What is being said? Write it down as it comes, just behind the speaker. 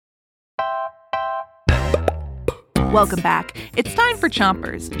Welcome back. It's time for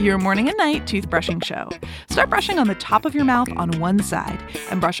Chompers, your morning and night toothbrushing show. Start brushing on the top of your mouth on one side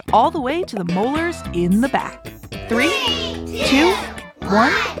and brush all the way to the molars in the back. 3, 2,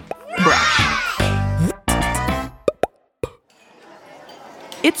 1, brush.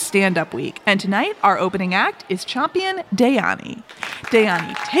 It's Stand-Up week, and tonight our opening act is Champion Dayani.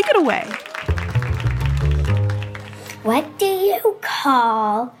 Dayani, take it away. What do you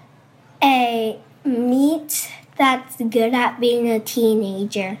call a meat that's good at being a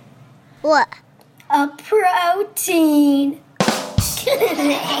teenager? What? A protein.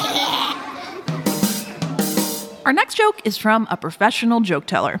 Our next joke is from a professional joke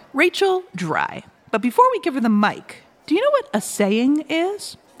teller, Rachel Dry. But before we give her the mic, do you know what a saying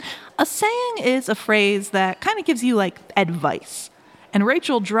is? A saying is a phrase that kind of gives you like advice. And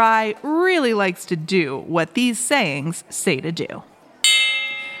Rachel Dry really likes to do what these sayings say to do.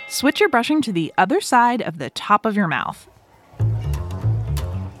 Switch your brushing to the other side of the top of your mouth.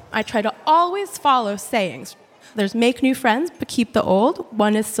 I try to always follow sayings. There's make new friends, but keep the old.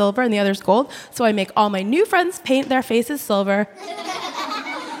 One is silver and the other's gold. So I make all my new friends paint their faces silver.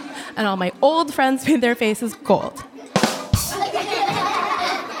 And all my old friends paint their faces gold.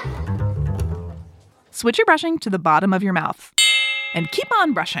 Switch your brushing to the bottom of your mouth. And keep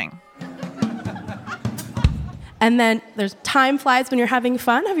on brushing. And then there's time flies when you're having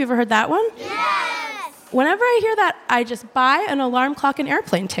fun. Have you ever heard that one? Yes! Whenever I hear that, I just buy an alarm clock and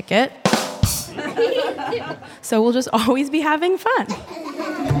airplane ticket. So we'll just always be having fun.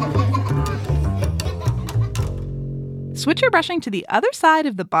 Switch your brushing to the other side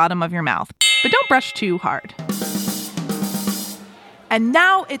of the bottom of your mouth, but don't brush too hard. And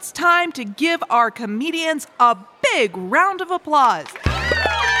now it's time to give our comedians a big round of applause.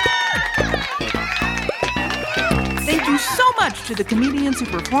 Thank you so much to the comedians who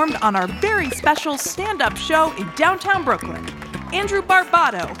performed on our very special stand-up show in downtown Brooklyn. Andrew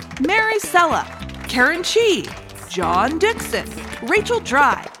Barbato, Mary Sella, Karen Chi, John Dixon, Rachel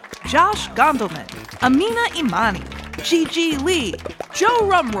Dry, Josh Gondelman, Amina Imani, Gigi Lee, Joe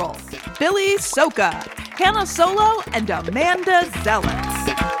Rumroll, Billy Soka, Hannah Solo, and Amanda Zealous.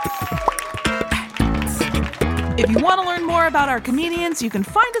 If you want to learn more about our comedians, you can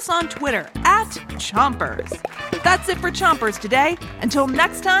find us on Twitter at Chompers. That's it for Chompers today. Until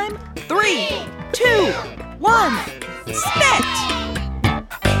next time, 3, 2, 1, spit!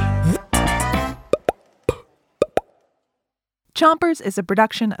 Chompers is a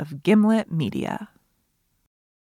production of Gimlet Media.